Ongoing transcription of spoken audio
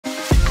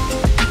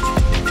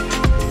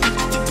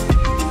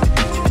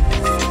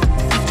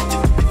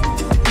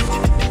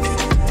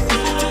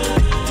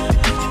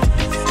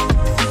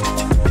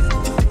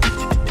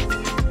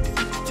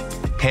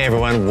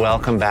and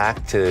welcome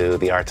back to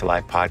the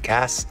Art2Life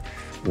podcast.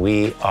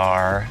 We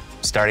are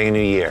starting a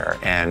new year,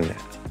 and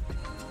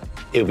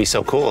it would be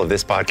so cool if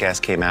this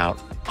podcast came out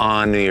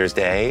on New Year's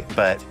Day,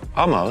 but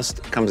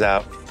almost comes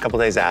out a couple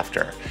days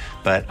after.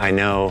 But I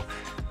know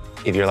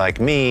if you're like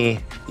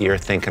me, you're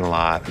thinking a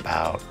lot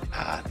about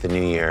the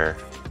new year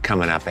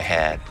coming up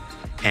ahead.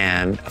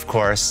 And of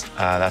course,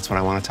 that's what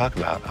I want to talk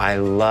about. I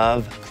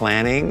love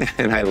planning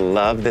and I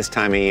love this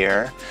time of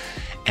year.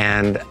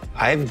 And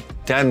I've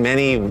done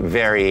many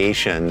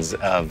variations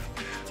of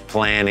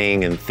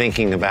planning and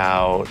thinking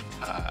about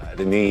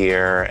the new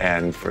year.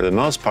 And for the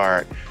most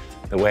part,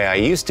 the way I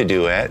used to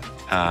do it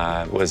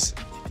was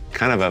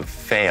kind of a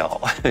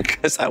fail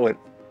because I would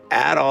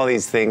add all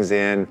these things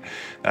in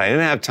that I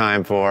didn't have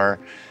time for.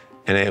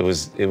 And it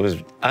was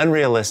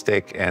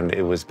unrealistic, and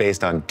it was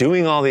based on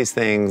doing all these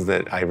things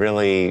that I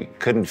really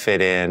couldn't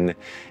fit in.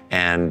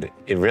 And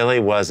it really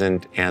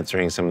wasn't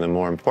answering some of the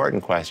more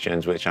important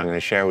questions, which I'm going to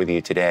share with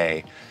you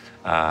today,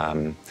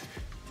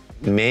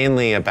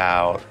 mainly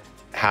about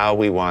how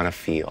we want to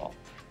feel,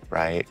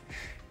 right?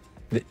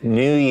 The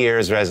New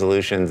Year's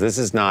resolutions, this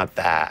is not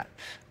that,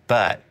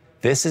 but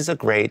this is a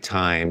great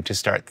time to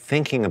start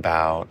thinking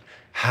about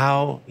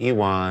how you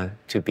want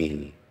to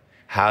be,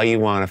 how you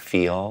want to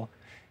feel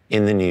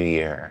in the new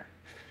year.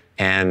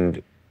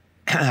 And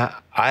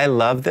I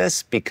love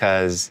this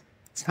because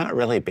it's not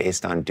really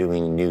based on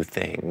doing new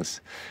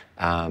things.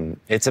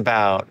 It's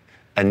about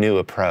a new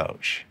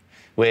approach,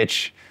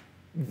 which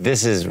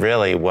this is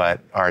really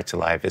what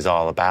Art2Life is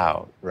all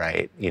about,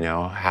 right? You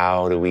know,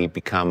 how do we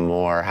become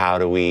more? How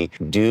do we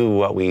do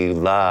what we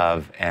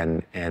love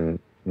and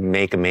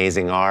make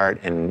amazing art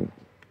and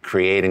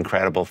create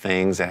incredible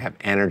things that have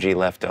energy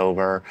left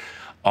over?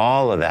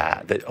 All of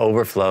that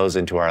overflows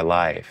into our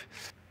life.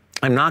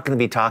 I'm not going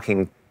to be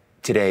talking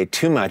today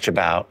too much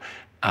about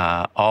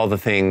all the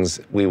things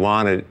we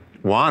want to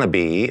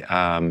be,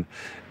 all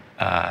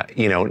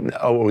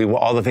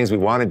the things we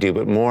want to do,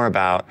 but more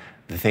about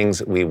the things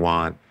that we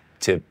want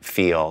to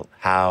feel,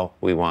 how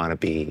we want to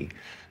be.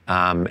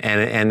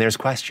 And there's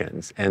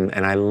questions,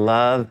 and I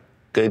love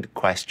good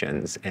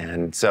questions.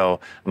 And so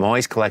I'm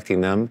always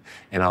collecting them,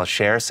 and I'll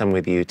share some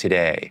with you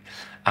today.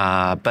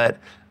 But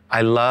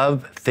I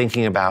love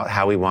thinking about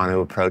how we want to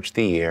approach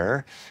the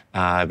year.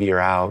 If you're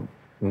out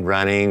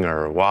running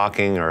or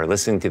walking or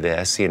listening to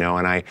this, and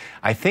I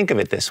think of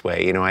it this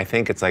way, I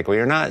think it's like, well,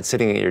 you're not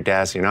sitting at your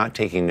desk, you're not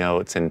taking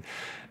notes, and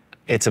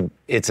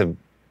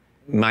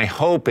my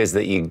hope is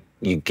that you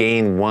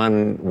gain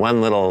one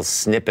little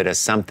snippet of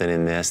something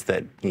in this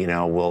that,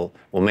 will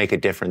make a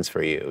difference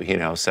for you,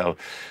 So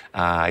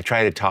I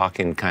try to talk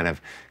and kind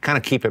of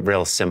keep it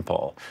real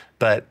simple.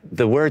 But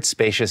the word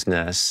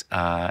spaciousness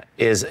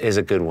is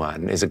a good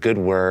one, is a good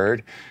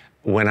word.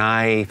 When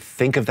I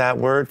think of that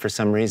word, for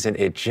some reason,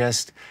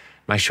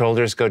 my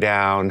shoulders go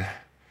down.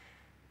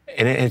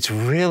 And it's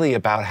really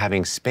about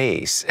having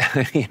space,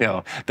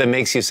 that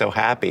makes you so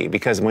happy.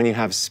 Because when you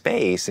have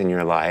space in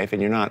your life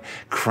and you're not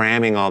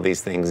cramming all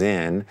these things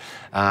in,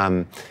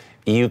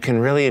 you can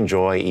really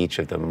enjoy each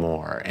of them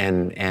more.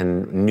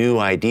 And new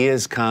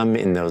ideas come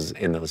in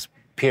those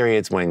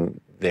periods when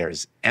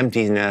there's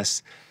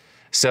emptiness.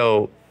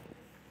 So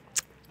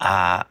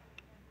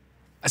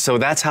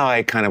that's how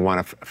I kind of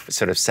want to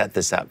sort of set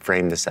this up,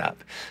 frame this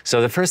up.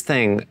 So the first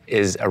thing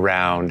is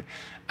around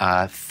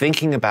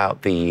thinking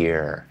about the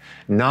year,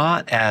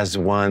 not as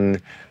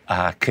one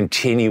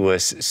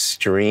continuous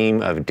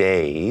stream of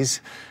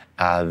days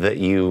that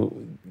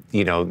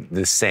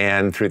the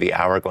sand through the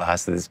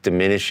hourglass that's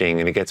diminishing,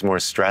 and it gets more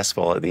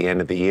stressful at the end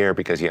of the year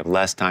because you have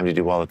less time to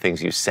do all the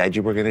things you said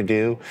you were going to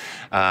do.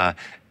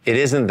 It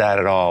isn't that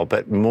at all,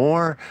 but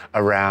more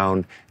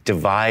around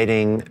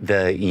dividing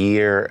the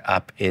year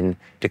up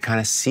into kind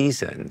of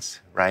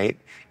seasons, right?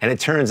 And it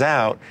turns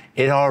out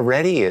it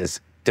already is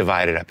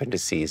divided up into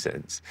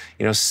seasons.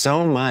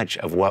 So much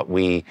of what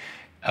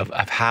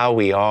of how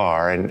we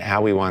are and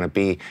how we want to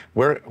be,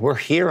 we're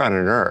here on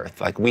an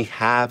earth. Like, we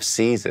have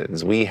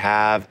seasons. We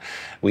have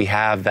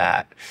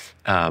that.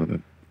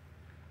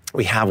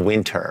 We have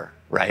winter,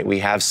 right? We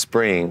have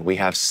spring, we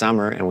have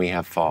summer, and we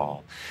have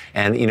fall.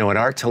 And, at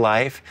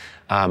Art2Life,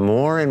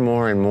 more and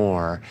more and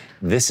more,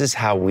 this is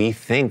how we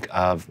think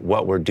of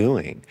what we're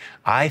doing.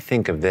 I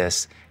think of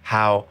this,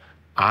 how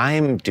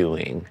I'm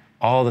doing,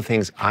 all the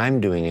things I'm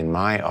doing in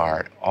my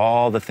art,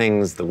 all the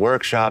things, the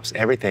workshops,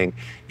 everything,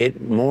 it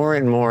more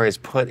and more is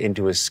put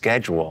into a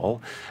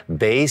schedule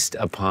based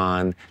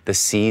upon the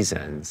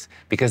seasons,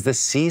 because the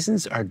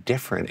seasons are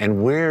different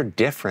and we're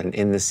different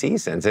in the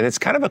seasons. And it's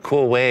kind of a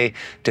cool way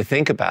to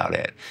think about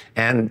it.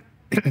 And,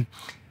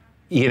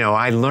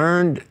 I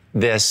learned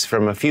this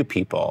from a few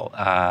people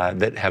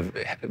that have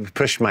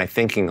pushed my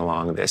thinking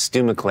along this.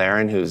 Stu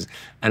McLaren, who's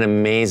an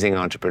amazing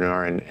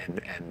entrepreneur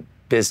and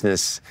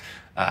business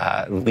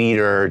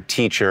leader,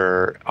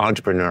 teacher,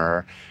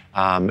 entrepreneur,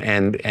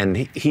 and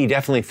he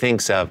definitely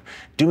thinks of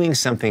doing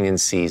something in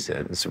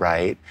seasons,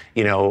 right?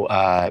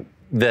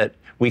 That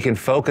we can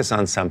focus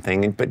on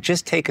something, but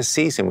just take a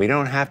season. We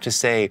don't have to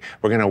say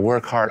we're going to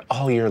work hard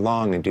all year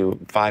long and do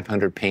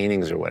 500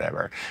 paintings or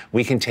whatever.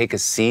 We can take a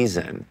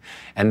season,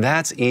 and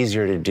that's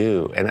easier to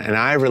do. And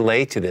I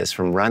relate to this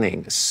from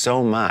running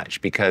so much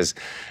because,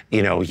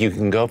 you know, you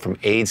can go from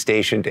aid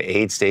station to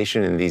aid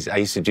station, and I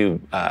used to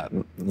do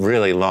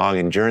really long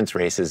endurance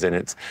races, and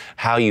it's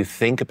how you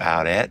think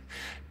about it.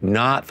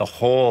 Not the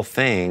whole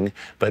thing,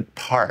 but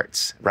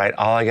parts, right?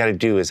 All I got to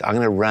do is I'm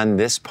going to run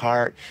this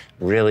part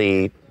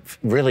really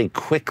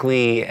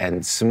quickly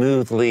and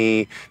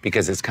smoothly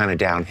because it's kind of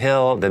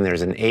downhill. Then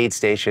there's an aid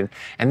station.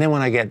 And then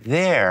when I get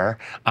there,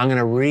 I'm going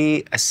to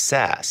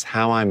reassess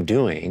how I'm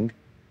doing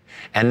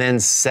and then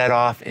set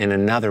off in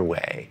another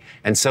way.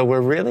 And so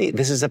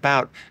this is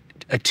about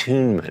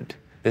attunement.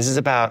 This is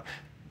about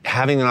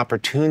having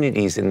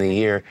opportunities in the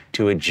year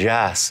to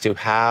adjust to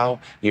how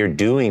you're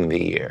doing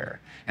the year.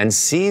 And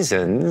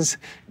seasons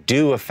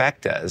do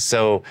affect us.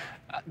 So,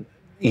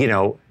 you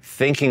know,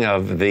 thinking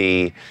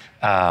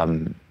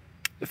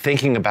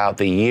about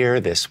the year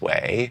this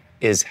way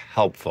is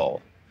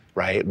helpful,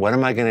 right? What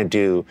am I going to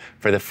do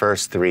for the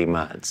first 3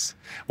 months?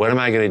 What am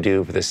I going to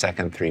do for the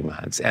second 3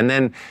 months? And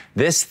then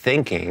this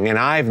thinking, and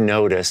I've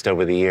noticed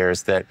over the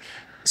years that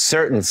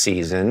certain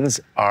seasons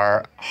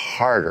are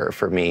harder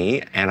for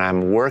me, and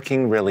I'm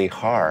working really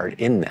hard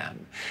in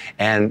them.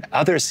 And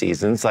other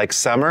seasons, like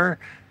summer,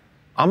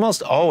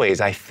 almost always,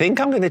 I think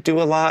I'm going to do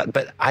a lot,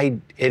 but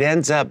it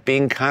ends up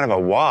being kind of a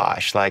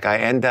wash. Like I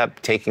end up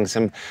taking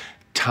some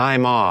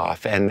time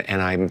off and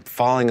I'm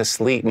falling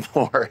asleep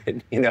more,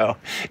 and, you know,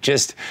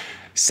 just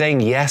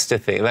saying yes to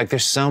things. Like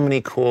there's so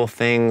many cool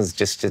things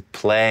just to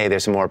play.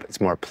 It's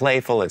more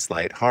playful, it's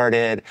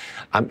lighthearted.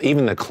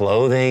 Even the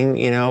clothing,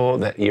 you know,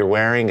 that you're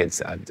wearing,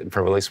 it's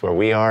for at least where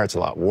we are, it's a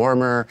lot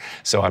warmer.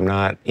 So I'm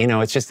not, you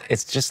know, it's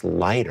just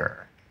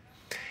lighter.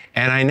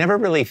 And I never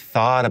really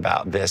thought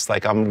about this.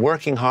 Like I'm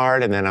working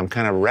hard and then I'm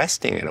kind of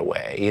resting in a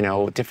way, you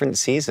know, different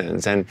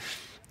seasons. And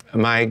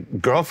my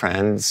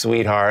girlfriend,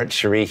 sweetheart,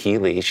 Cherie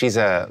Healy, she's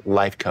a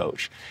life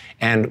coach.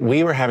 And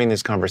we were having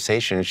this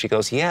conversation and she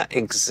goes, yeah,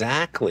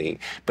 exactly.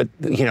 But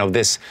you know,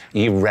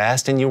 you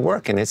rest and you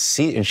work, and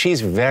and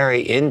she's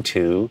very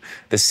into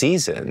the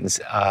seasons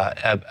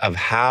of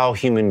how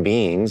human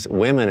beings,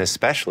 women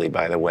especially,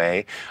 by the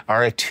way,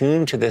 are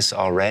attuned to this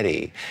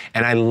already.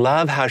 And I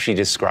love how she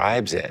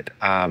describes it.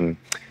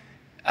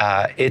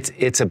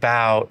 It's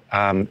about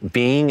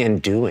being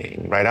and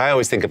doing, right? I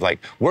always think of like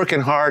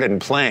working hard and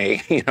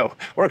playing, you know,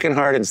 working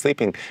hard and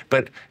sleeping,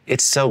 but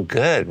it's so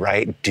good,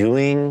 right?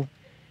 Doing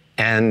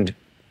and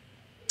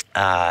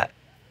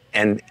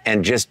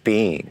just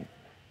being.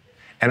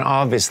 And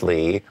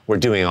obviously, we're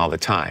doing all the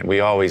time.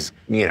 We always,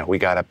 you know, we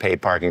got to pay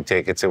parking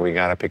tickets and we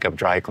got to pick up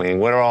dry cleaning.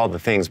 What are all the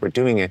things we're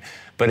doing it?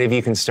 But if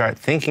you can start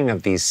thinking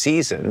of these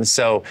seasons,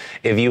 so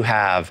if you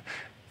have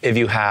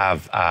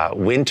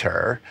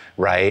winter,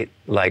 right?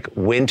 Like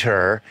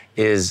winter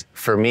is,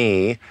 for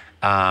me,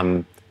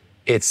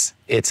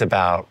 it's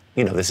about,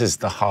 you know, this is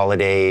the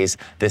holidays,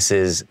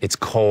 it's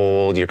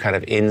cold, you're kind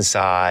of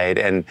inside,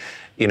 and,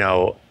 you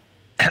know,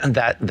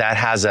 that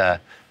has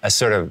a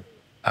sort of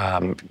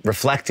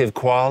reflective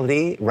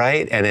quality,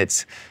 right? And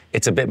it's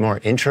a bit more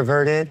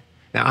introverted.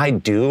 Now, I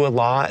do a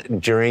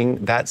lot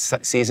during that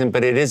season,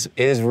 but it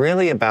is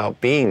really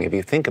about being, if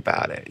you think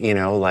about it, you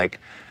know, like,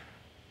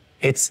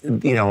 it's,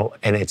 you know,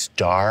 and it's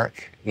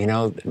dark, you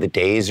know, the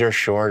days are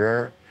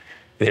shorter.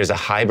 There's a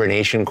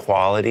hibernation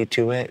quality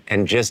to it,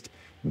 and just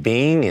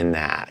being in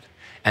that.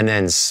 And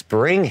then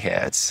spring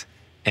hits,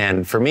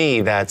 and for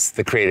me, that's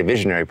the Creative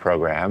Visionary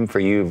Program. For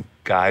you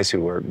guys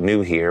who are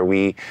new here,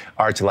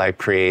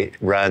 Art2Life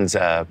runs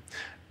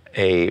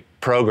a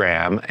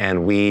program,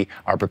 and we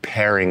are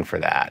preparing for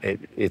that.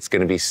 It's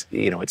going to be,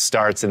 you know, it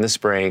starts in the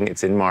spring,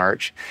 it's in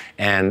March,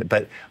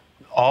 but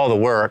all the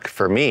work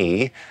for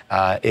me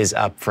is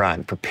up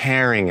front,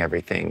 preparing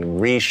everything,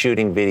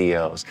 reshooting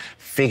videos,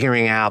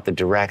 figuring out the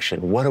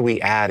direction. What are we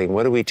adding?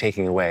 What are we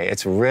taking away?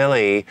 It's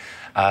really,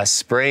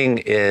 spring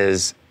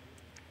is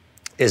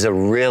a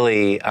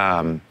really,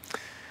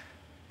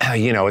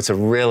 you know, it's a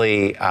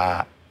really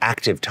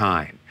active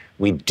time.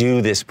 We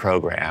do this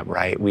program,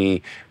 right? We're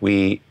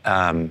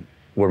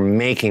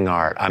making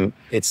art.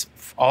 It's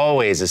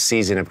always a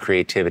season of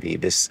creativity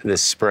this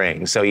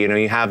spring. So, you know,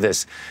 you have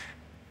this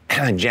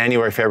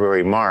January,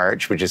 February,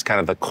 March, which is kind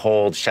of the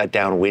cold,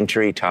 shutdown,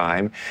 wintry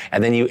time.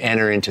 And then you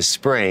enter into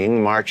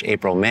spring, March,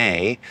 April,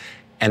 May,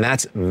 and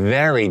that's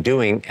very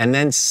doing. And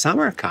then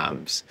summer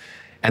comes,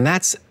 and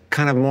that's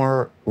kind of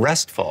more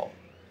restful.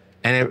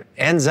 And it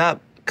ends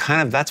up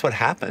kind of, that's what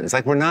happens.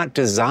 Like, we're not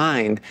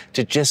designed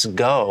to just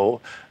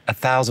go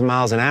 1,000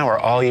 miles an hour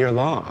all year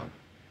long.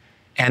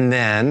 And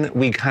then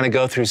we kind of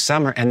go through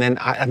summer, and then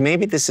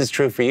maybe this is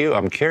true for you,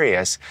 I'm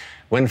curious.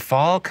 When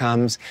fall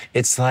comes,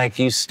 it's like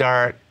you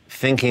start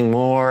thinking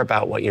more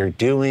about what you're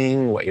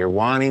doing, what you're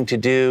wanting to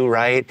do,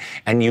 right?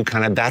 And you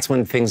kind of, that's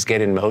when things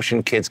get in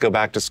motion. Kids go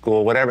back to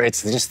school, whatever.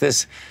 It's just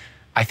this,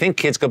 I think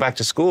kids go back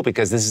to school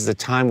because this is a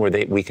time where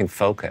we can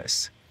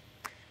focus.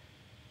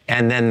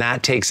 And then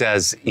that takes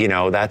us,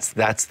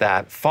 that's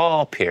that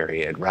fall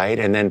period, right?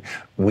 And then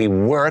we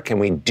work and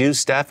we do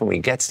stuff and we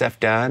get stuff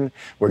done.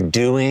 We're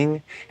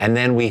doing, and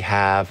then we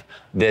have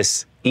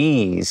this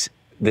ease,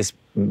 this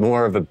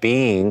more of a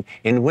being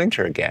in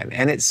winter again,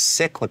 and it's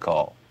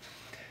cyclical.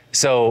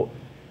 So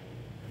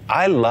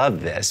I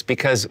love this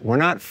because we're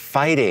not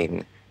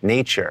fighting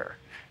nature.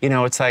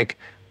 It's like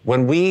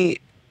when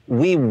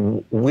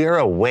we're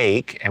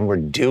awake and we're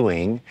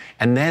doing,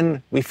 and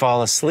then we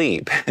fall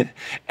asleep,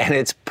 and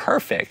it's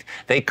perfect.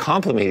 They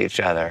complement each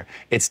other.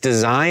 It's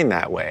designed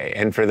that way.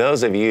 And for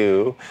those of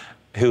you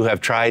who have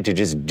tried to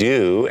just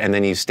do, and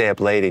then you stay up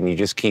late and you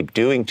just keep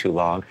doing too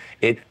long,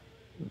 it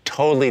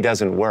totally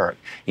doesn't work.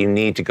 You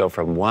need to go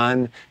from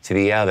one to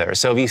the other.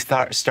 So if you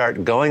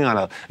start going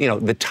on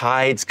the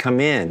tides come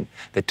in,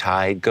 the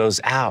tide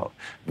goes out.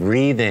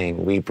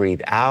 Breathing, we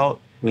breathe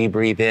out, we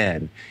breathe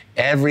in.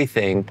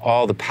 Everything,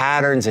 all the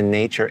patterns in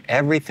nature,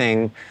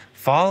 everything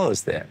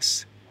follows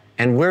this.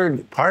 And we're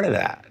part of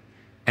that.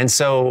 And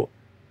so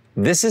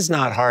this is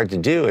not hard to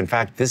do. In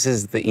fact, this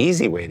is the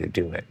easy way to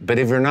do it. But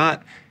if you're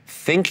not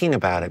thinking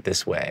about it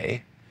this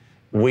way,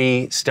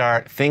 we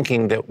start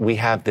thinking that we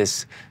have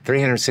this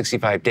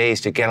 365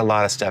 days to get a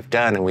lot of stuff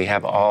done, and we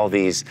have all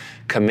these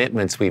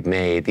commitments we've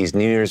made, these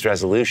New Year's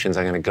resolutions.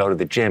 I'm going to go to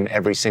the gym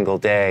every single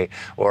day,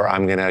 or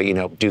I'm going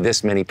to, do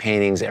this many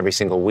paintings every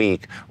single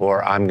week,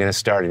 or I'm going to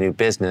start a new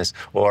business,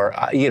 or,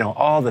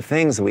 all the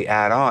things that we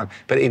add on.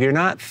 But if you're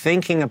not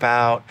thinking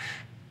about,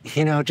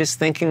 just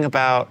thinking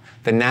about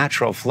the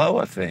natural flow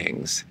of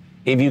things,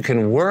 if you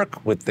can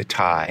work with the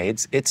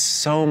tides, it's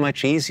so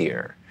much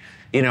easier.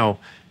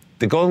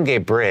 The Golden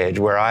Gate Bridge,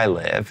 where I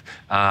live,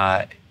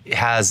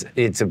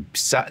 it's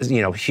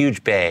a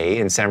huge bay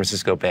in San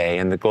Francisco Bay,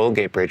 and the Golden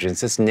Gate Bridge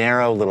is this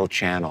narrow little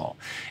channel.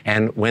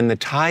 And when the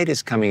tide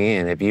is coming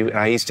in,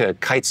 I used to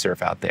kite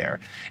surf out there,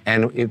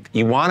 and if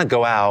you want to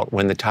go out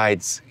when the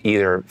tide's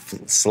either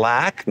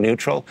slack,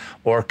 neutral,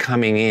 or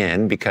coming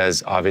in,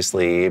 because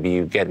obviously if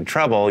you get in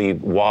trouble, you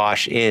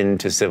wash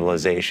into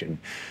civilization.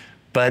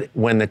 But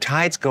when the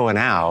tide's going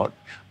out,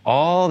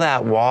 all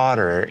that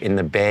water in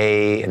the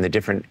bay, in the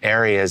different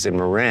areas in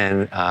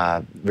Marin,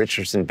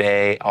 Richardson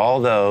Bay, all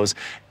those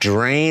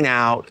drain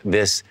out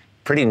this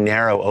pretty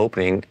narrow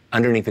opening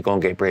underneath the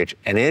Golden Gate Bridge,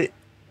 and it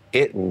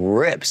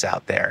rips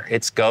out there.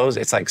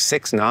 It's like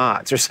 6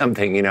 knots or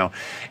something,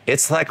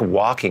 It's like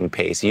walking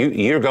pace.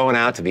 You're going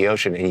out to the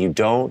ocean, and you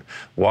don't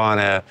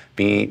want to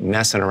be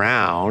messing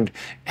around,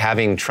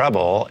 having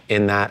trouble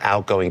in that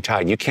outgoing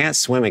tide. You can't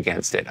swim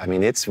against it. I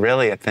mean, it's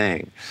really a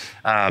thing.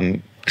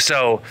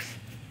 So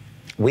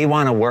we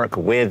want to work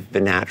with the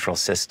natural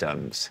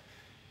systems.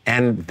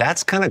 And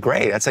that's kind of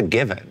great. That's a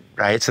given,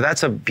 right? So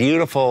that's a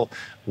beautiful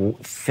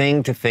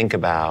thing to think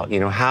about.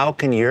 How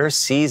can your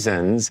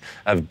seasons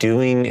of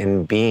doing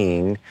and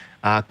being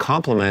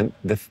complement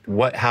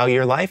how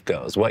your life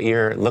goes, what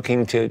you're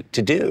looking to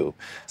do?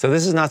 So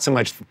this is not so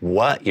much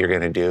what you're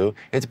going to do,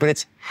 but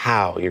it's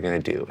how you're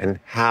going to do, and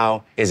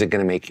how is it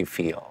going to make you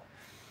feel.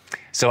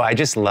 So I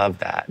just love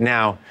that.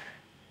 Now,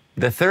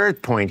 the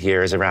third point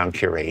here is around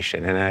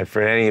curation. And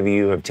for any of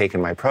you who have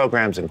taken my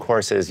programs and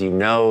courses, you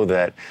know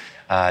that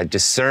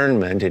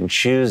discernment and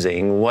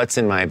choosing what's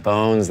in my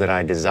bones that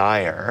I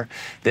desire,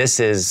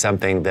 this is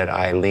something that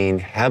I lean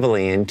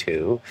heavily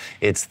into.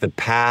 It's the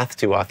path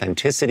to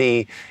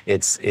authenticity.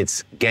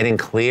 It's getting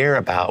clear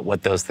about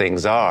what those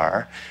things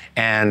are.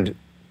 And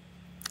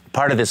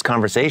part of this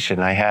conversation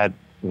I had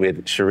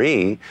with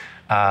Cherie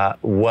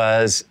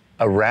was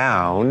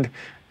around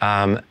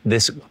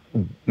this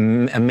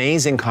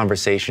amazing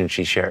conversation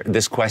she shared,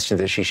 this question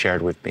that she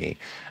shared with me,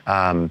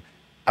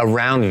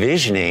 around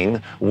visioning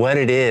what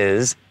it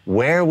is,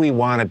 where we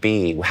want to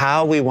be,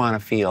 how we want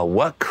to feel,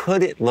 what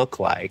could it look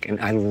like? And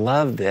I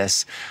love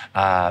this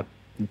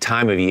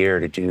time of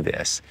year to do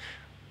this.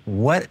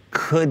 What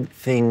could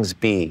things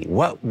be?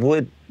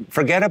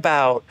 Forget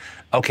about,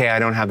 okay, I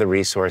don't have the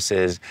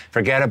resources.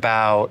 Forget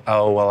about,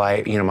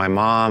 my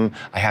mom,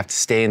 I have to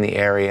stay in the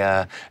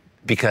area.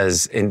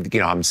 Because,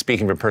 I'm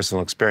speaking from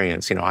personal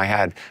experience. I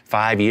had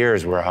 5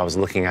 years where I was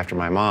looking after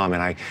my mom,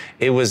 and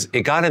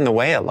it got in the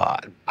way a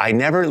lot. I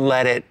never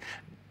let it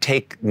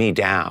take me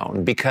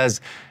down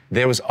because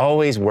there was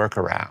always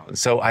workaround.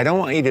 So I don't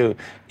want you to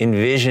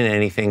envision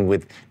anything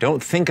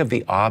don't think of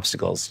the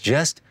obstacles.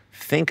 Just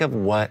think of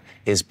what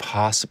is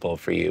possible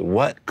for you.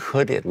 What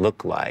could it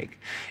look like?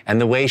 And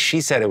the way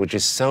she said it, which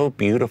is so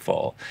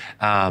beautiful,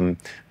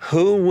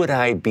 who would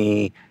I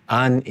be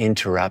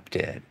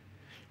uninterrupted?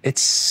 It's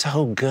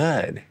so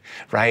good,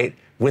 right?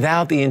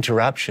 Without the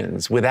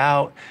interruptions,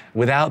 without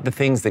the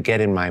things that get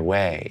in my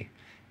way.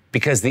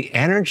 Because the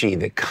energy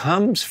that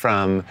comes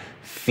from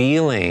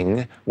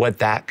feeling what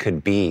that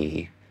could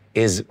be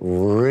is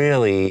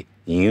really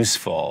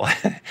useful.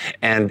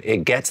 And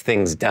it gets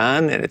things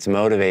done, and it's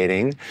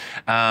motivating.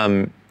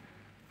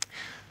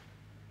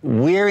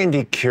 We're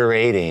into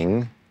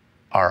curating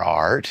our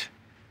art,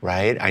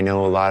 right? I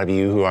know a lot of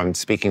you who I'm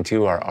speaking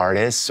to are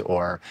artists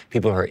or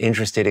people who are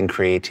interested in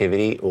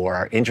creativity or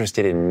are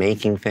interested in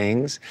making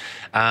things.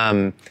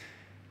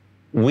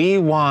 we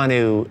want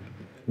to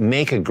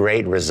make a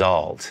great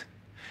result.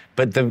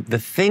 But the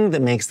thing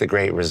that makes the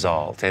great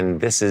result, and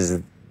this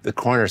is the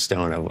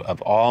cornerstone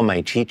of all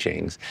my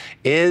teachings,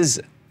 is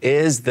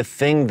the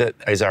thing that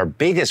is our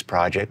biggest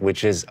project,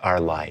 which is our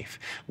life.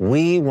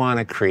 We want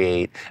to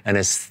create an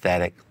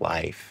aesthetic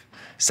life,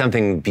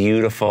 something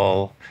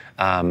beautiful,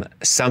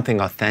 something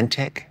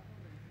authentic,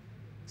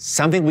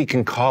 something we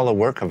can call a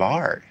work of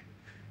art.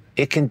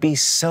 It can be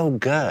so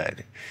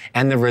good.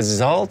 And the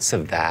results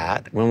of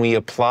that, when we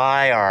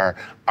apply our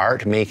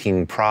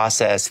art-making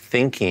process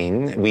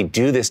thinking, we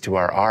do this to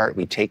our art,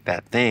 we take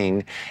that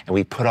thing and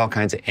we put all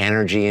kinds of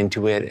energy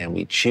into it and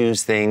we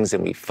choose things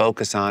and we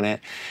focus on it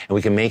and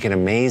we can make it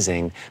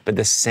amazing, but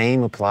the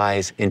same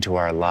applies into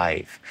our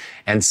life.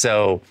 And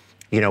so,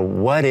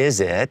 what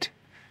is it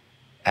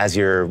as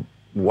you're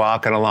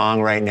walking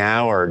along right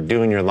now or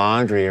doing your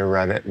laundry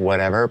or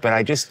whatever, but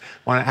I just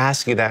want to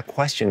ask you that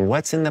question.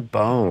 What's in the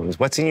bones?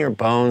 What's in your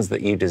bones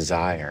that you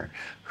desire?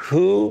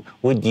 Who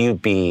would you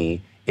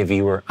be if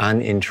you were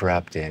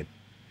uninterrupted,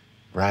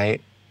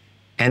 right?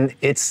 And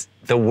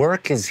the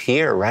work is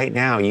here right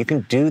now. You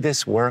can do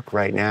this work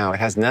right now. It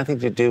has nothing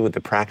to do with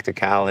the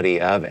practicality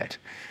of it.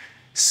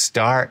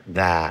 Start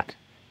that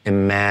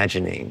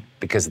imagining,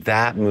 because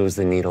that moves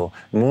the needle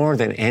more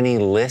than any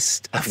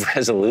list of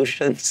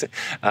resolutions,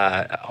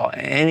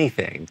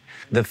 anything.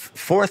 The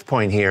fourth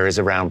point here is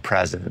around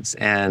presence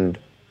and,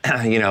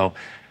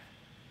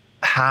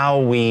 how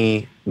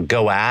we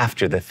go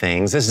after the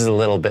things. This is a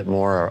little bit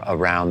more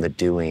around the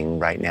doing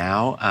right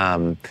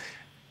now.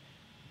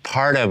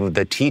 Part of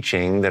the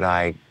teaching that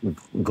I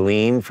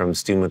gleaned from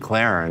Stu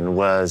McLaren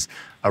was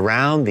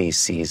around these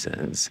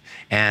seasons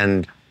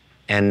and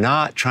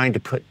not trying to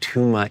put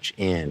too much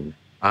in.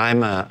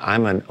 I'm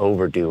an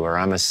overdoer.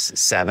 I'm a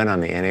 7 on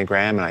the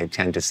Enneagram, and I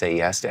tend to say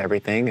yes to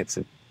everything. It's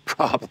a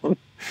problem.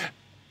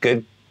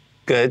 Good,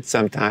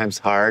 sometimes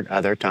hard,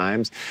 other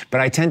times.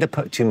 But I tend to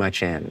put too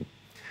much in.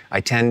 I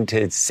tend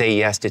to say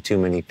yes to too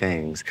many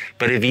things.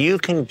 But if you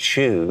can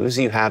choose,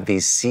 you have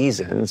these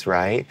seasons,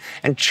 right?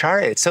 And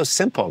chart it. It's so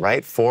simple,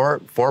 right? Four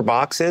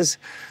boxes,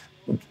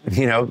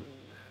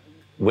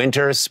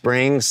 winter,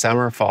 spring,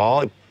 summer,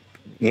 fall.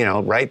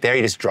 Right there,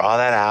 you just draw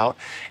that out.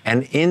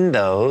 And in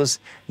those,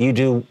 you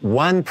do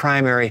one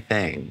primary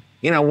thing,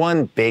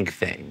 one big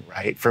thing,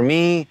 right? For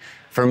me,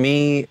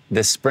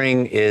 the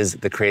spring is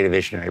the Creative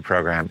Visionary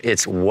Program.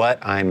 It's what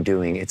I'm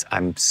doing.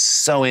 I'm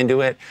so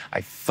into it.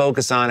 I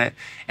focus on it.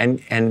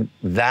 And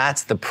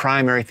that's the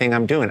primary thing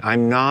I'm doing.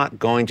 I'm not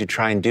going to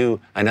try and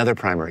do another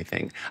primary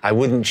thing. I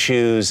wouldn't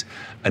choose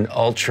an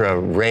ultra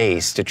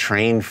race to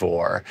train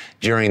for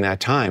during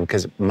that time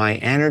because my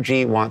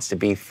energy wants to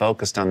be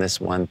focused on this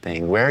one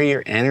thing. Where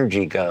your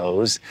energy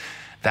goes,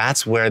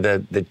 that's where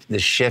the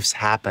shifts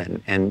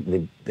happen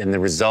and the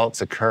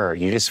results occur.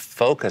 You just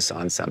focus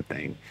on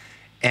something.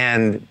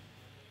 And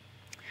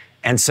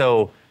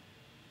so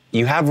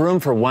you have room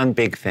for one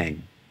big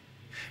thing,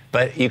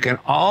 but you can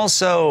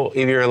also,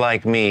 if you're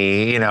like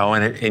me,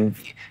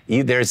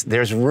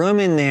 there's room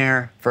in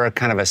there for a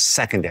kind of a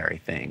secondary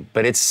thing,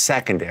 but it's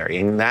secondary.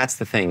 And that's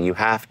the thing. You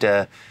have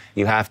to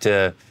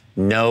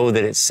know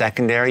that it's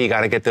secondary. You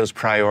got to get those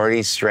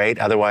priorities straight.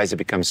 Otherwise it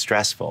becomes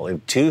stressful.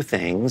 If 2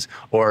 things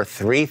or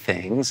 3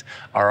 things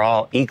are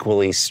all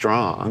equally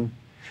strong,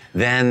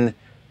 then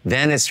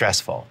it's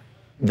stressful.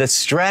 The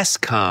stress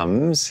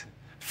comes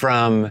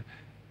from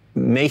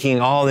making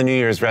all the New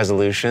Year's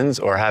resolutions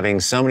or having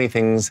so many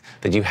things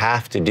that you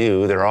have to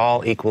do that are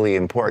all equally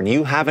important.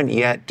 You haven't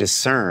yet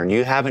discerned,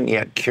 you haven't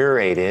yet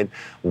curated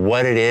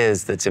what it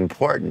is that's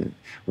important.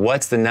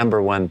 What's the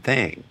number one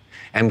thing?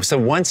 And so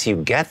once you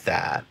get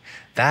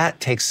that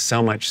takes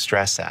so much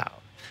stress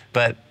out.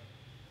 But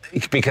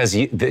because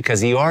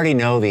you already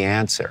know the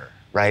answer,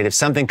 right? If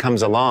something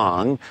comes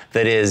along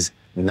that is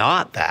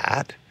not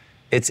that,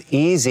 it's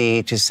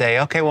easy to say,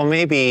 okay, well,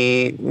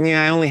 maybe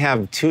I only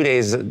have 2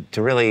 days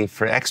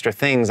for extra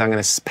things. I'm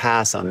going to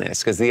pass on this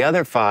because the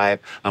other 5,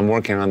 I'm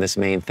working on this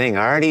main thing.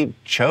 I already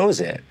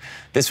chose it.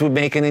 This would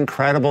make an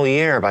incredible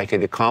year if I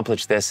could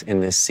accomplish this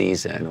in this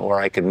season, or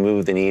I could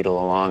move the needle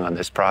along on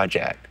this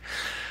project.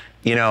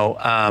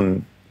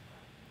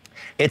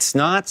 It's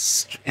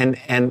not,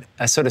 and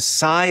a sort of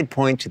side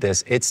point to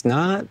this, it's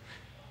not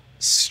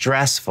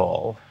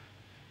stressful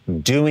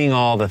doing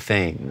all the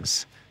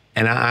things.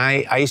 And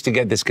I used to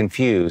get this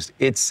confused.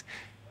 It's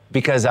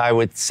because I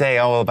would say,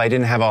 oh, well, if I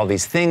didn't have all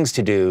these things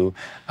to do,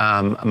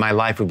 my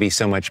life would be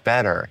so much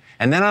better.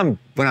 And then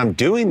when I'm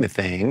doing the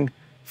thing,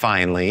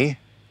 finally,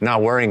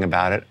 not worrying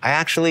about it, I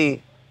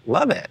actually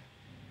love it.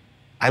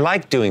 I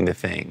like doing the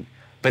thing.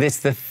 But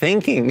it's the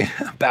thinking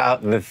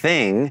about the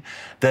thing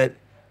that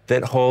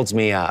holds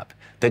me up,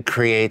 that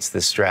creates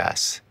the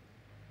stress.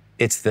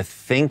 It's the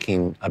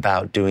thinking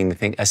about doing the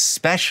thing,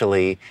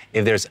 especially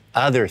if there's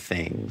other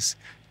things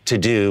to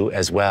do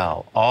as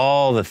well,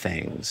 all the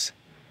things.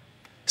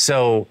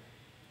 So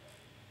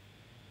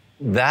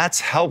that's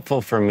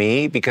helpful for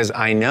me because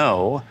I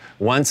know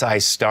once I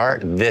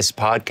start this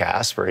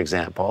podcast, for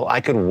example, I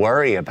could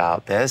worry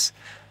about this,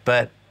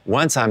 but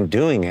once I'm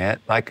doing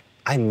it, like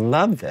I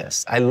love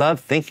this. I love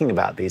thinking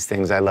about these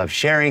things. I love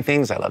sharing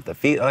things. I love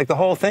like the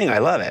whole thing. I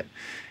love it.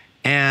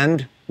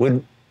 And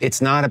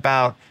it's not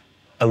about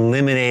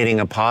eliminating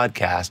a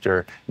podcast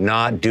or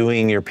not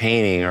doing your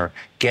painting or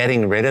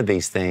getting rid of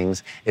these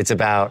things. It's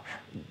about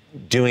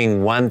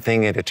doing one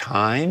thing at a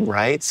time,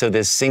 right? So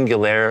this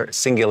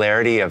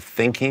singularity of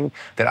thinking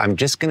that I'm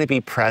just going to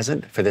be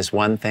present for this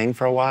one thing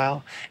for a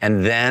while,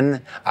 and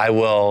then I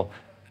will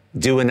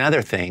do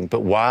another thing.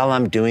 But while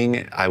I'm doing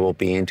it, I will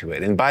be into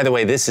it. And by the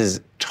way, this is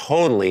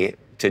totally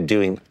to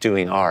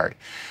doing art.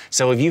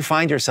 So if you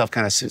find yourself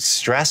kind of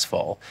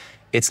stressful,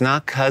 it's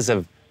not because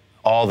of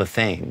all the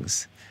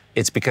things.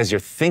 It's because you're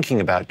thinking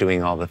about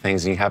doing all the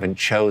things and you haven't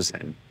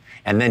chosen.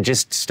 And then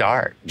just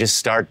start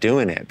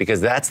doing it, because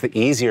that's the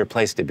easier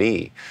place to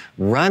be.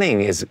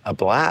 Running is a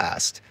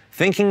blast.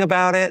 Thinking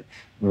about it,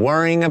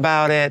 worrying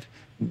about it,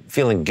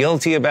 feeling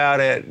guilty about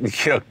it,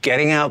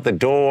 getting out the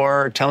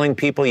door, telling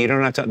people you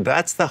don't have to,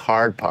 that's the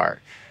hard part.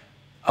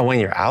 When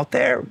you're out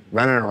there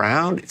running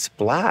around, it's a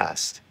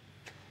blast.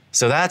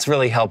 So that's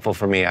really helpful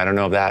for me. I don't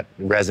know if that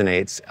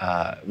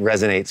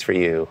resonates for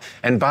you.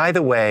 And by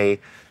the way,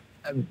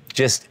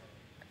 just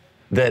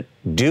that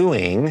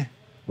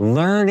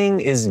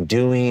learning is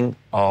doing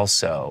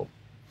also.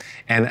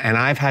 And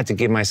I've had to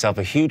give myself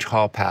a huge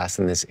hall pass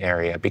in this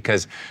area,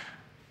 because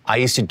I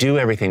used to do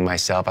everything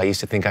myself. I used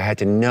to think I had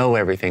to know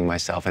everything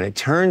myself. And it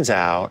turns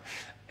out,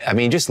 I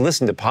mean, just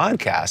listen to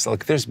podcasts.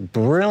 Look, there's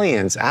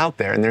brilliance out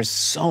there, and there's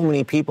so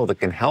many people that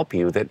can help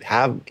you, that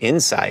have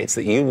insights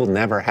that you will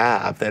never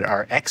have, that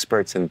are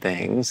experts in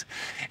things,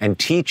 and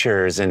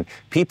teachers and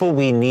people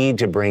we need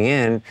to bring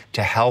in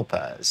to help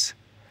us.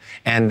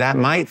 And that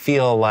might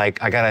feel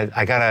like I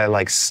gotta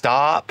like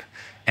stop,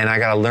 and I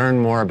gotta learn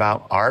more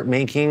about art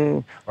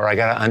making, or I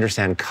gotta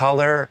understand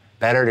color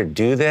better to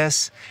do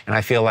this. And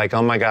I feel like,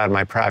 oh my God,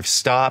 I've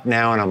stopped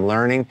now and I'm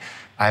learning.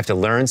 I have to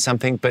learn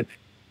something. But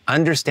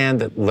understand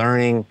that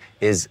learning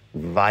is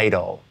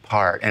vital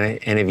part.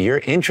 And if you're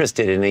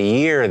interested in a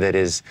year that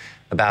is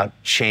about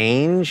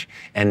change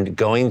and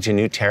going to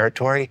new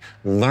territory,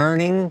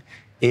 learning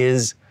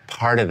is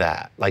part of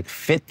that. Like,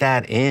 fit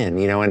that in,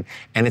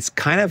 and it's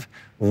kind of,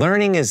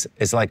 learning is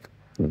like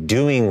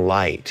doing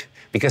light,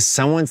 because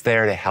someone's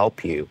there to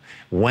help you.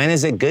 When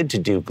is it good to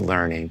do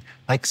learning?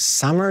 Like,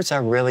 summers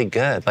are really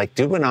good. Like,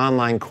 do an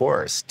online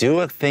course.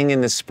 Do a thing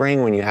in the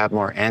spring when you have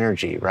more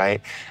energy,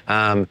 right?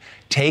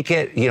 Take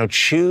it,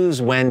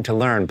 choose when to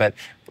learn. But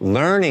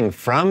learning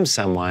from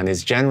someone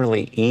is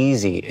generally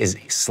is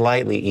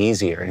slightly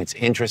easier, and it's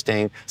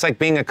interesting. It's like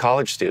being a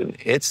college student.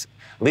 At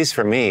least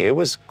for me, it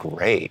was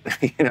great.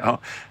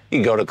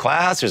 You go to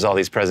class, there's all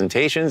these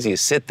presentations, you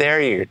sit there,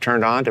 you're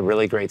turned on to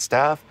really great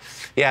stuff.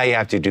 Yeah, you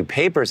have to do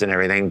papers and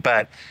everything,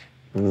 but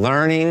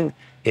learning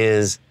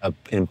is an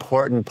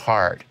important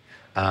part.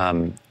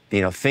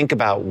 Think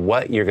about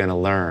what you're gonna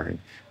learn.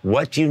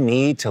 What do you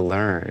need to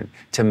learn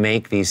to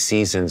make these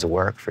seasons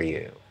work for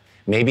you?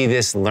 Maybe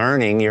this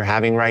learning you're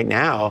having right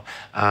now,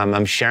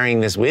 I'm sharing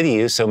this with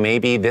you, so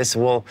maybe this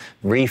will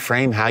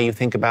reframe how you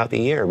think about the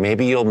year.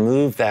 Maybe you'll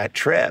move that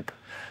trip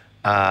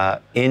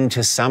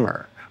into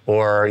summer,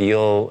 or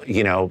you'll,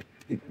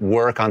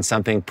 work on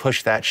something,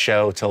 push that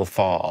show till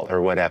fall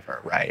or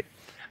whatever, right?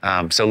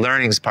 So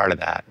learning's part of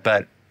that.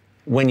 But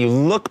when you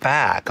look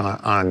back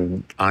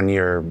on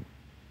your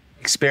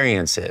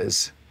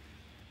experiences,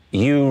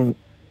 you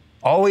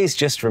always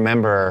just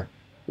remember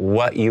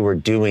what you were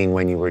doing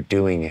when you were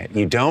doing it.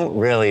 You don't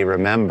really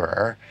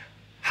remember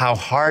how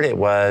hard it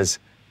was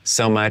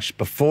so much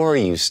before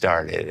you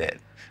started it.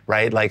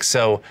 Right? Like,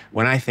 so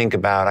when I think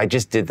about, I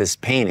just did this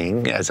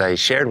painting, as I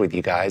shared with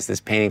you guys, this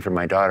painting for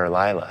my daughter,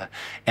 Lila,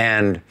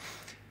 and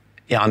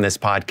on this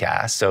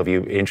podcast. So if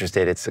you're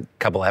interested, it's a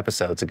couple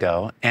episodes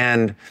ago.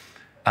 And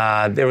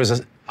I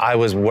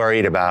was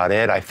worried about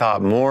it. I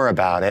thought more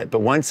about it. But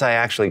once I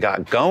actually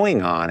got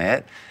going on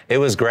it, it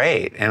was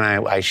great. And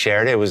I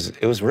shared it.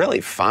 It was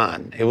really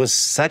fun. It was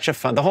such a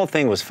fun, the whole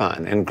thing was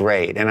fun and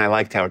great. And I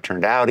liked how it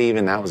turned out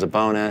even. That was a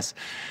bonus.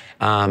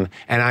 And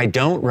I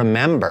don't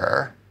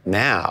remember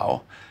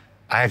now.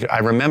 I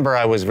remember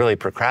I was really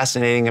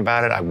procrastinating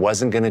about it. I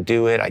wasn't going to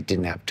do it. I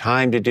didn't have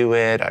time to do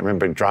it. I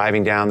remember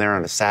driving down there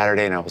on a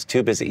Saturday and I was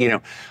too busy.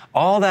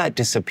 All that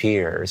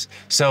disappears.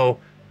 So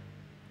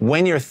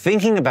when you're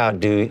thinking about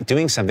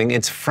doing something,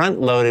 it's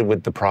front loaded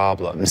with the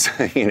problems,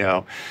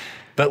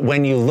 But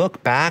when you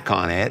look back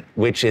on it,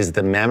 which is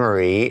the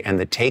memory and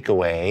the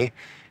takeaway,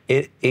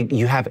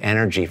 you have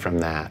energy from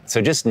that.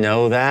 So just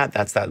know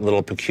that's that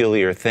little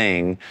peculiar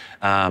thing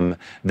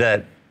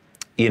that,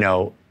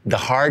 the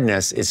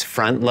hardness is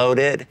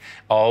front-loaded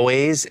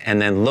always,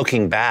 and then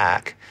looking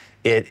back,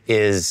 it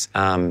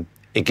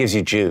gives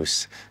you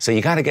juice. So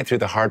you got to get through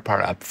the hard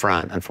part up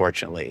front,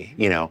 unfortunately,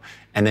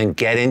 and then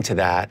get into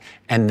that,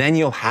 and then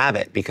you'll have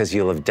it because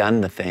you'll have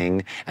done the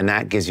thing, and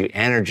that gives you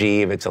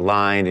energy if it's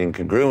aligned and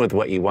congruent with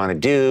what you want to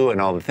do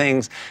and all the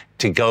things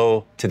to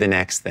go to the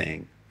next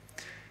thing.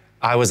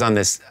 I was on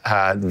this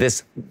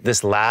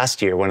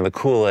last year. One of the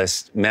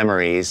coolest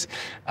memories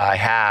I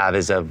have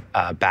is of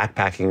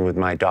backpacking with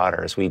my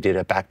daughters. We did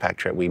a backpack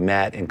trip. We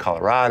met in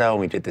Colorado, and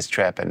we did this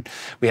trip, and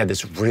we had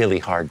this really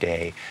hard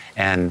day.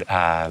 And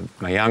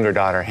my younger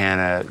daughter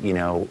Hannah,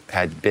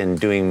 had been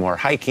doing more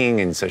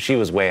hiking, and so she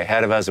was way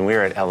ahead of us. And we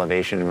were at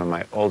elevation, and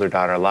my older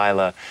daughter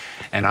Lila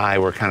and I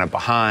were kind of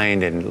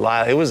behind. And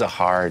it was a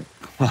hard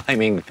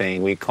climbing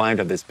thing. We climbed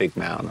up this big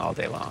mountain all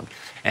day long.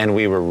 And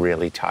we were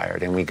really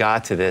tired. And we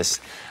got to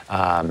this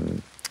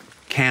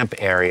camp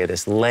area,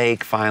 this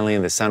lake finally,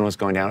 and the sun was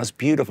going down. It was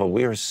beautiful.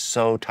 We were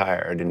so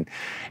tired.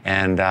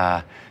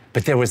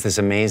 But there was this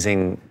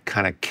amazing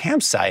kind of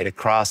campsite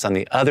across on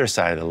the other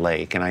side of the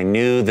lake. And I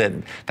knew that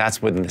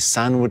that's when the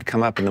sun would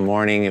come up in the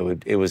morning.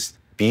 It was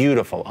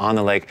beautiful on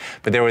the lake.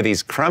 But there were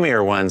these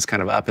crummier ones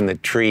kind of up in the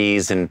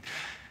trees, and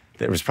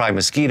there was probably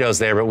mosquitoes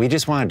there, but we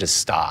just wanted to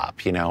stop,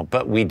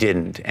 but we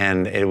didn't.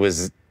 And it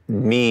was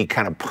me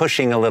kind of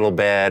pushing a little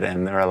bit,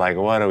 and they were like,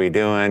 what are we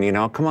doing?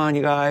 Come on,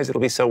 you guys,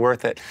 it'll be so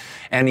worth it.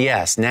 And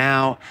yes,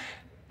 now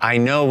I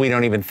know we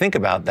don't even think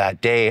about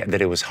that day,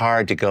 that it was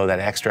hard to go that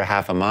extra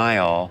half a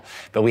mile,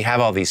 but we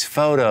have all these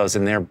photos,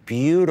 and they're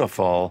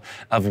beautiful,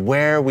 of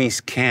where we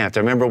camped.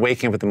 I remember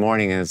waking up in the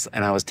morning, and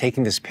I was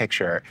taking this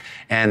picture,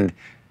 and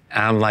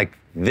I'm like,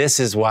 this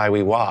is why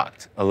we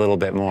walked a little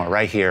bit more,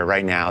 right here,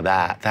 right now.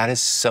 That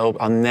is so,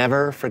 I'll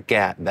never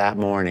forget that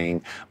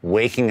morning,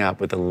 waking up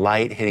with the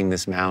light hitting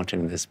this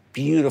mountain, this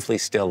beautifully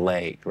still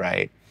lake,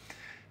 right?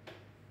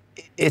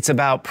 It's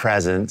about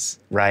presence,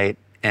 right?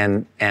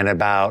 And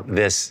about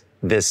this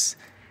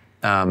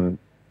being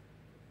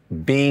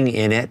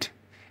in it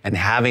and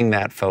having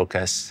that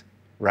focus,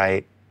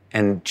 right?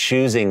 And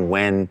choosing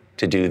when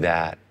to do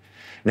that.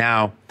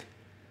 Now,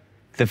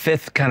 the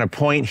fifth kind of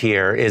point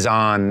here is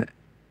on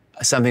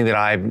something that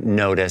I've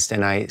noticed,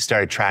 and I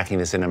started tracking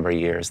this a number of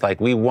years.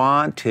 Like, we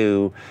want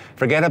to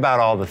forget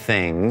about all the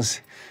things.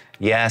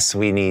 Yes,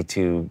 we need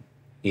to,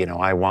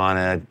 I want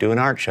to do an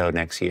art show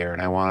next year,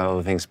 and I want all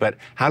the things, but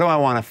how do I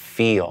want to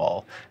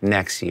feel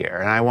next year?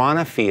 And I want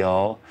to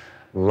feel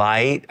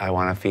light. I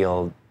want to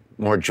feel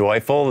more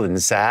joyful than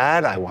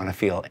sad. I want to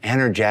feel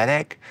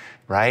energetic,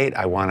 right?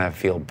 I want to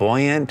feel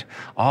buoyant,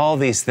 all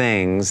these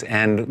things.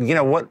 And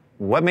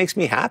what makes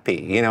me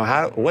happy?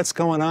 What's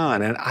going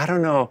on? And I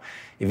don't know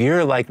if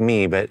you're like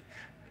me, but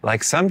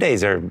like some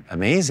days are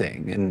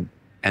amazing,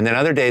 and then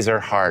other days are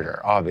harder,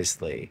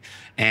 obviously.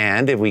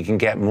 And if we can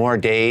get more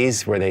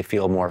days where they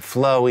feel more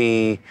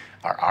flowy,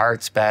 our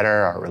art's better,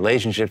 our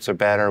relationships are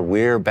better,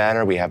 we're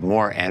better, we have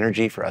more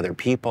energy for other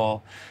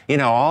people,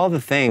 all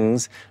the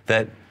things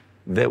that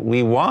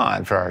we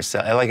want for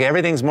ourselves, like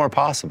everything's more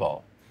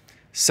possible.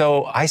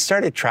 So I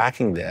started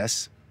tracking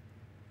this,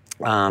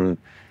 and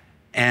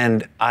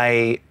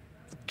I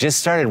just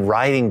started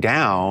writing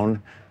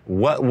down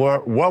what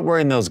were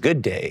in those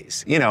good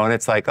days, and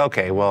it's like,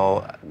 okay,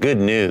 well, good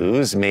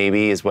news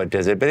maybe is what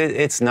does it, but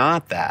it's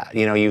not that.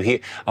 You hear,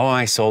 oh,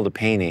 I sold a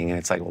painting, and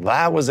it's like, well,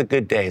 that was a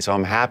good day, so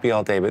I'm happy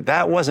all day, but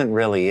that wasn't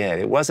really it.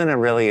 It wasn't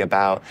really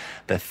about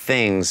the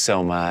things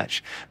so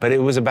much, but it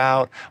was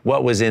about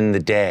what was in the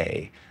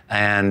day.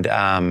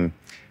 And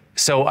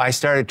so I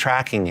started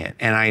tracking it,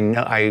 and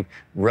I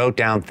wrote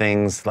down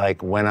things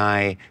like when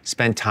I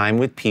spent time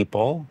with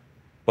people.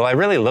 Well, I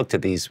really looked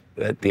at the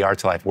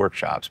Art2Life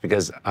workshops,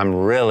 because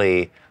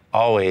I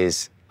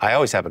always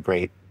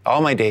have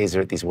all my days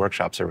at these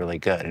workshops are really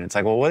good. And it's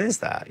like, well, what is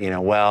that?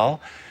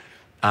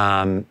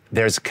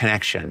 There's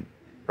connection,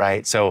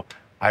 right? So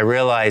I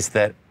realized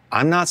that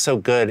I'm not so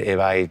good if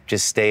I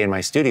just stay in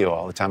my studio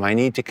all the time. I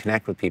need to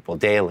connect with people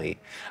daily.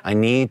 I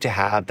need to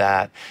have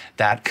that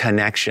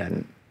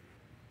connection.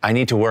 I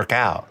need to work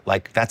out.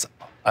 Like, that's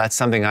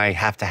something I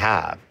have to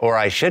have, or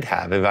I should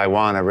have if I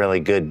want a really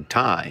good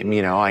time.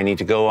 I need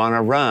to go on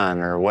a run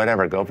or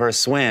whatever, go for a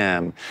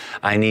swim.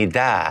 I need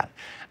that.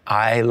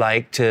 I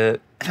like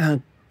to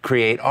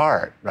create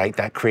art, right?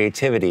 That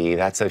creativity,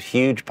 that's a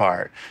huge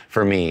part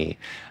for me.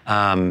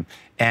 And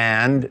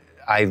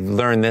I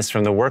learned this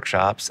from the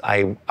workshops.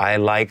 I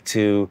like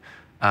to,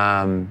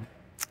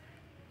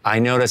 I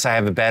notice I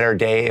have a better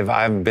day if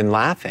I've been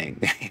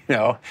laughing,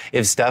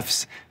 if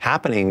stuff's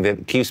happening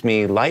that keeps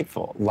me light,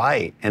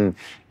 and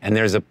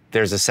there's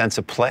a sense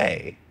of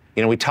play.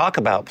 We talk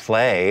about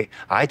play.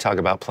 I talk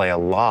about play a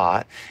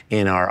lot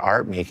in our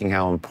art making,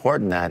 how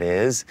important that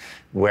is,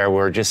 where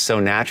we're just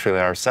so naturally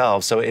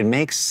ourselves. So it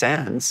makes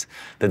sense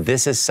that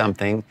this is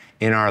something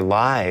in our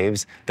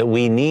lives that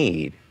we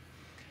need.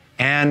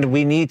 And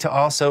we need to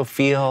also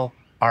feel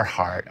our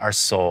heart, our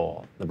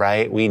soul,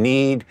 right?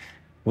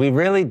 We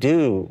really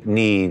do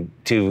need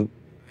to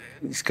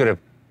sort of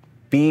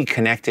be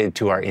connected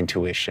to our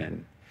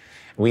intuition.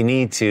 We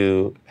need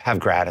to have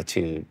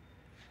gratitude,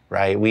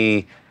 right?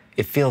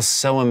 It feels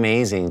so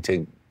amazing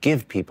to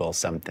give people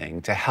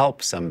something, to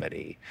help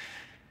somebody.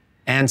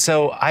 And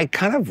so I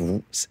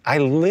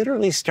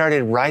literally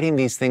started writing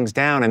these things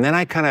down, and then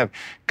I kind of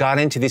got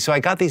into these. So I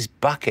got these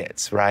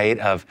buckets, right,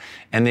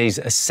 and these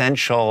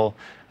essential,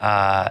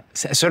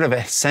 sort of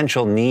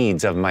essential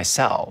needs of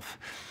myself.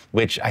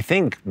 which I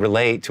think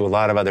relate to a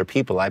lot of other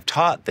people. I've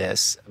taught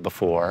this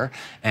before,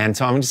 and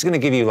so I'm just going to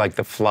give you like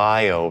the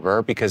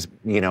flyover because,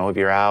 you know, if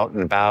you're out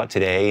and about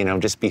today, you know,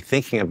 just be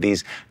thinking of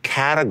these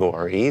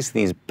categories,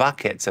 these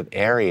buckets of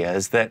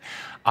areas that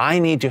I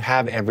need to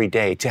have every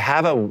day. To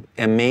have an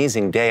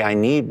amazing day, I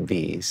need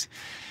these.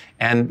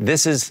 And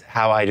this is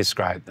how I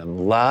describe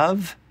them.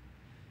 Love,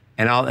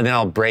 and then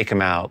I'll break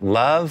them out.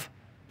 Love,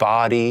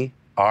 body,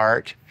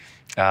 art,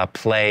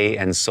 play,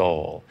 and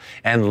soul.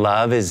 And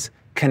love is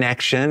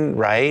connection,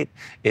 right?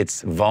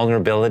 It's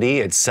vulnerability,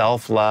 it's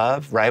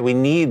self-love, right? We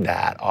need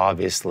that,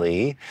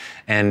 obviously.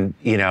 And,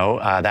 you know,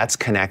 that's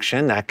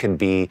connection. That can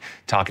be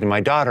talking to my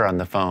daughter on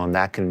the phone.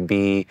 That can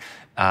be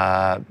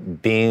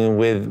being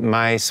with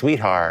my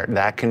sweetheart.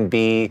 That can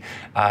be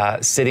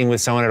sitting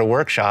with someone at a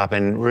workshop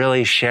and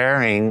really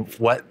sharing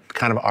what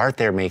kind of art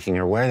they're making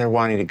or where they're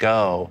wanting to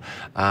go.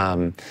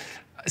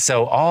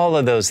 So all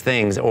of those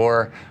things,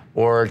 or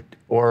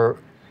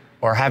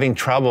having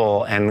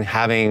trouble and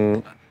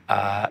having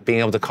being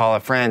able to call a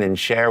friend and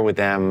share with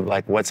them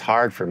like what's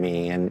hard for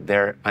me, and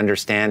they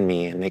understand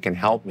me and they can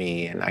help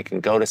me and I can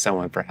go to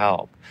someone for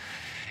help.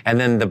 And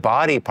then the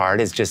body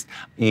part is just,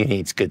 you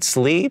need good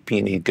sleep,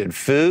 you need good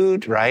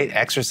food, right?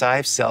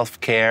 Exercise,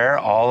 self-care,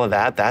 all of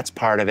that, that's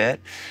part of it.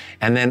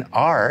 And then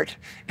art,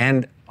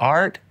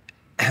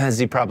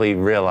 as you probably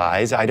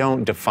realize, I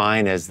don't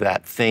define as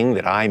that thing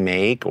that I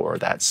make or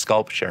that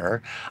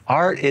sculpture.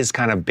 Art is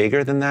kind of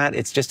bigger than that.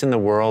 It's just in the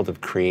world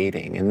of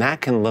creating. And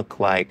that can look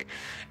like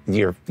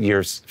your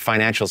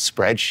financial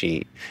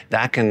spreadsheet.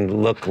 That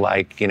can look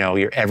like, you know,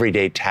 your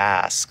everyday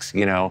tasks,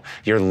 you know,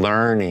 your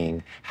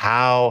learning,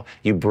 how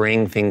you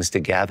bring things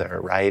together,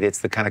 right? It's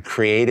the kind of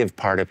creative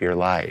part of your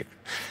life.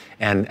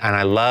 And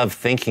I love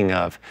thinking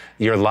of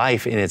your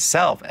life in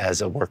itself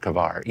as a work of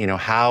art, you know,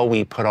 how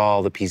we put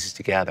all the pieces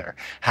together.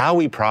 How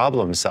we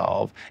problem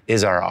solve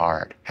is our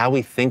art. How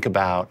we think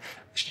about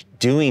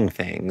doing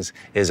things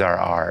is our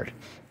art.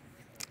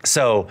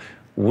 So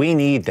we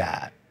need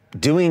that.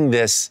 Doing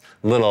this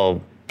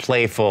little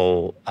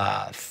playful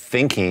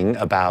thinking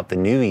about the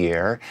new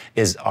year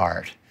is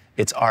art.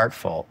 It's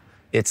artful.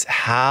 It's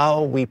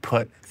how we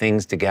put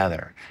things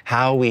together,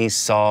 how we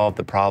solve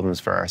the problems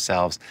for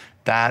ourselves.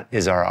 That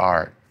is our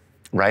art,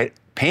 right?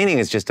 Painting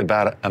is just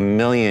about a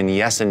million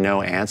yes and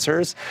no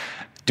answers.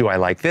 Do I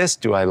like this?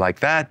 Do I like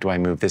that? Do I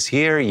move this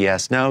here?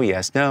 Yes, no,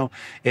 yes, no.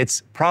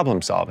 It's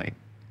problem solving.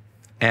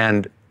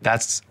 And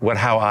that's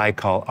how I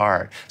call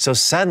art. So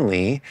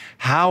suddenly,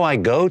 how I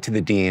go to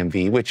the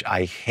DMV, which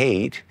I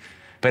hate,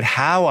 but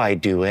how I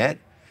do it,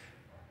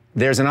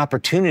 there's an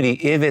opportunity,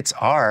 if it's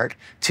art,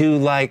 to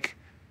like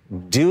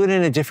do it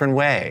in a different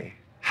way.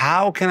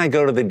 How can I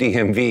go to the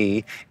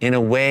DMV in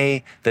a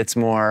way that's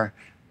more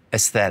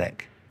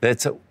aesthetic,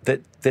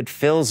 that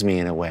fills me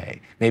in a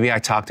way? Maybe I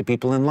talk to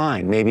people in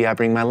line. Maybe I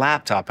bring my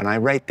laptop and I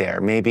write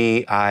there.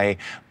 Maybe I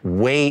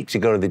wait to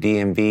go to the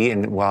DMV,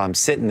 and while I'm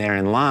sitting there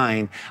in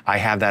line, I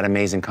have that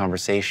amazing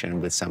conversation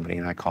with somebody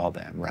and I call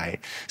them, right?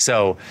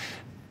 So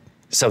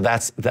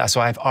that's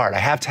why I have art. I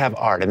have to have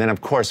art. And then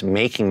of course,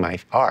 making my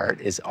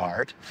art is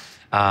art.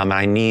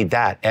 I need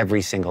that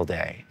every single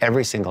day.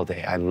 Every single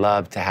day. I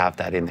love to have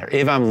that in there.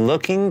 If I'm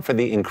looking for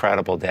the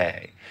incredible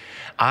day,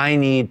 I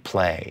need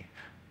play.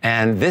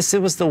 And this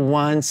was the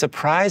one,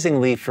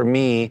 surprisingly for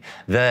me,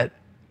 that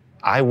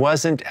I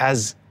wasn't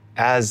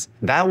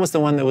that was the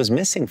one that was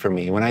missing for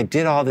me. When I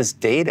did all this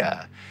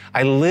data,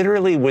 I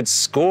literally would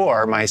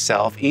score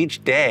myself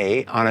each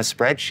day on a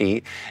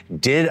spreadsheet.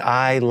 Did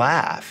I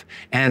laugh?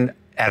 And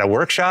at a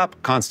workshop,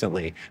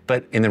 constantly.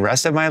 But in the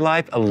rest of my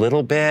life, a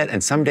little bit.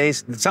 And some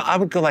days, I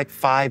would go like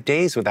 5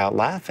 days without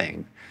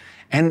laughing.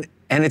 And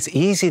it's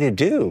easy to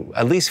do,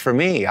 at least for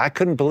me. I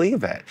couldn't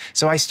believe it.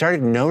 So I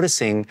started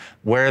noticing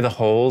where the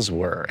holes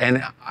were.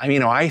 And you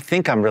know, I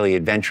think I'm really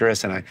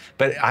adventurous,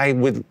 but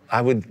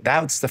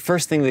that's the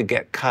first thing to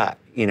get cut,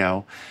 you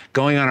know,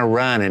 going on a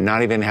run and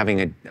not even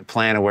having a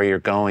plan of where you're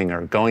going,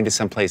 or going to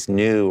someplace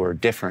new or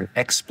different,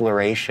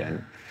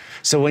 exploration.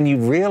 So when you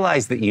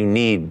realize that you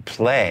need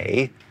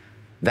play,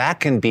 that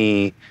can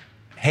be,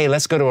 hey,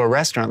 let's go to a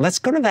restaurant. Let's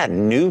go to that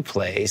new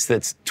place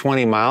that's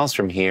 20 miles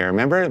from here.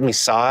 Remember we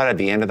saw it at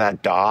the end of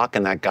that dock,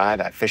 and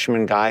that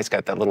fisherman guy's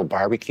got that little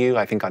barbecue,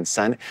 I think on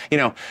Sunday. You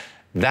know,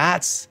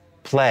 that's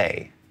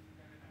play,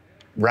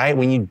 right?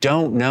 When you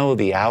don't know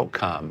the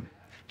outcome.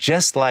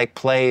 Just like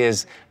play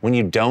is when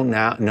you don't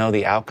know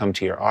the outcome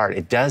to your art.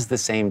 It does the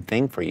same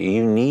thing for you.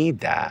 You need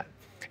that.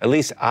 At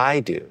least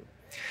I do.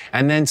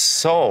 And then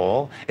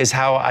soul is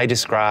how I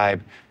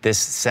describe this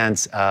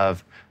sense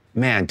of,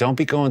 man, don't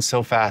be going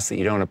so fast that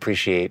you don't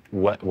appreciate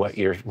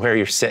where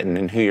you're sitting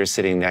and who you're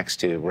sitting next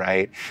to,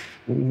 right?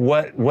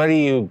 What are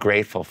you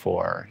grateful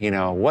for? You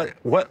know,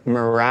 what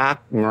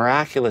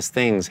miraculous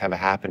things have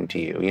happened to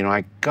you? You know,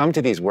 I come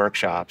to these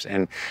workshops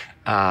and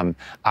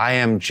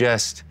I'm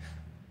just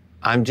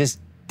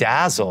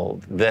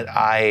dazzled that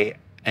I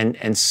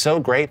and so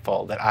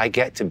grateful that I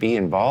get to be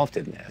involved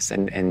in this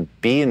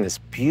and be in this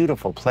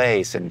beautiful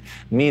place and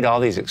meet all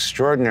these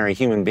extraordinary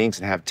human beings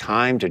and have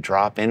time to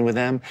drop in with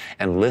them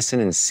and listen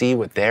and see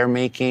what they're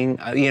making.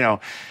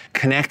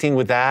 Connecting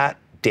with that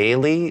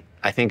daily,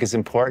 I think, is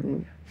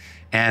important,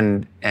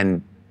 and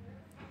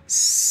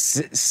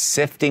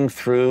sifting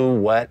through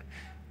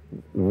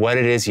what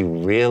it is you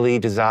really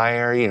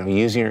desire,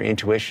 using your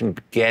intuition,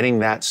 getting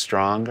that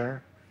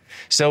stronger.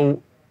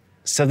 So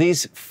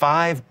these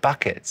 5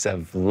 buckets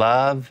of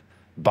love,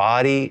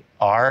 body,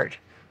 art,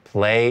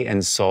 play,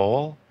 and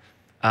soul,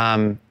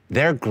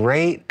 they're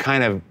great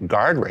kind of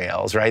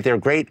guardrails, right? They're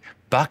great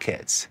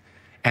buckets.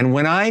 And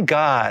when I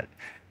got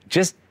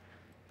just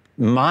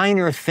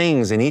minor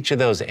things in each of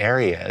those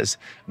areas,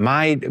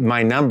 my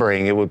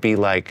numbering, it would be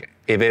like,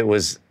 if it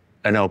was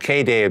an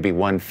okay day, it'd be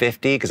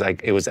 150, because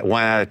it was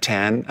 1 out of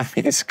 10. I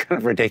mean, it's kind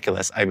of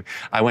ridiculous.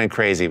 I went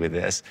crazy with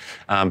this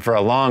for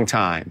a long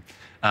time.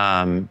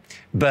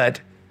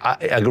 But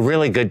a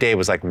really good day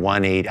was like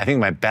 180. I think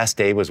my best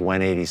day was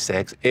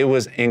 186. It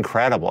was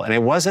incredible. And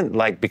it wasn't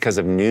like because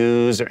of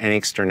news or any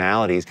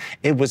externalities.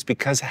 It was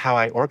because of how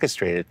I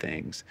orchestrated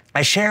things.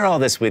 I share all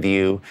this with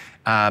you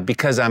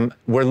because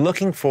we're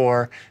looking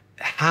for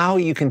how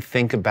you can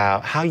think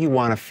about how you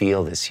want to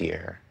feel this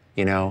year,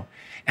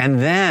 and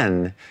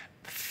then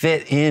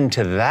fit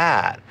into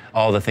that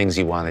all the things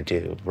you want to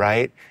do,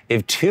 right?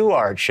 If 2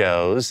 art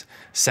shows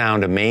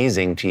sound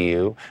amazing to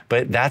you,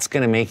 but that's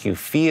going to make you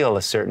feel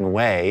a certain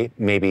way,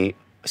 maybe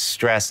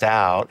stressed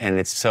out, and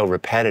it's so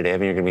repetitive,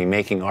 and you're going to be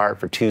making art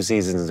for 2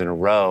 seasons in a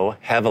row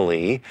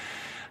heavily,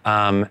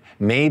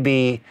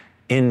 maybe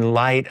in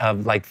light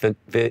of like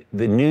the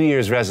New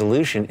Year's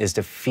resolution is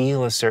to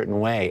feel a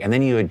certain way, and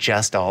then you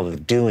adjust all the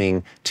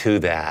doing to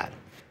that.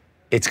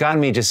 It's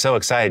gotten me just so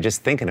excited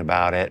just thinking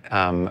about it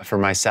for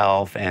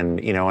myself, and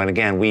and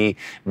again,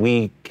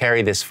 we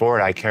carry this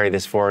forward. I carry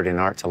this forward in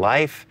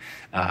Art2Life,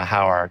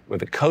 what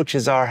the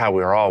coaches are, how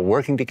we're all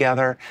working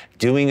together,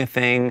 doing a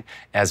thing,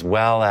 as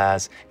well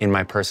as in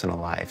my personal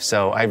life.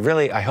 So I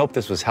hope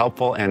this was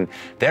helpful, and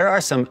there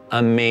are some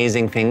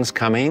amazing things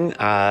coming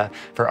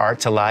for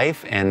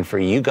Art2Life and for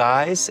you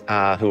guys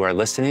who are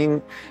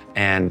listening.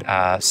 And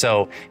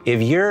so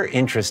if you're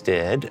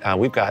interested,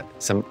 we've got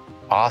some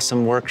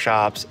awesome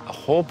workshops, a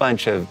whole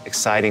bunch of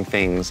exciting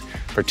things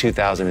for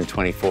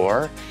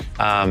 2024.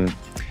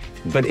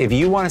 But if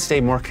you want to stay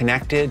more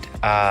connected,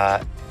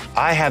 I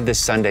have this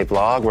Sunday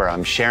blog where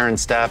I'm sharing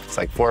stuff. It's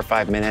like 4 or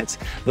 5 minutes,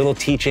 little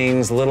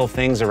teachings, little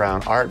things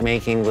around art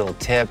making, little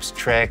tips,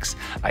 tricks.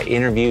 I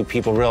interview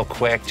people real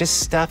quick, just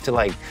stuff to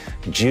like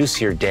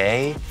juice your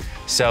day.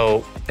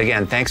 So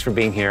again, thanks for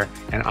being here,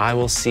 and I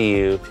will see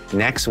you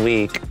next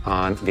week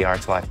on the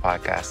Art2Life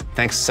podcast.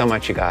 Thanks so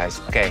much, you guys.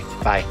 Okay,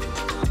 bye.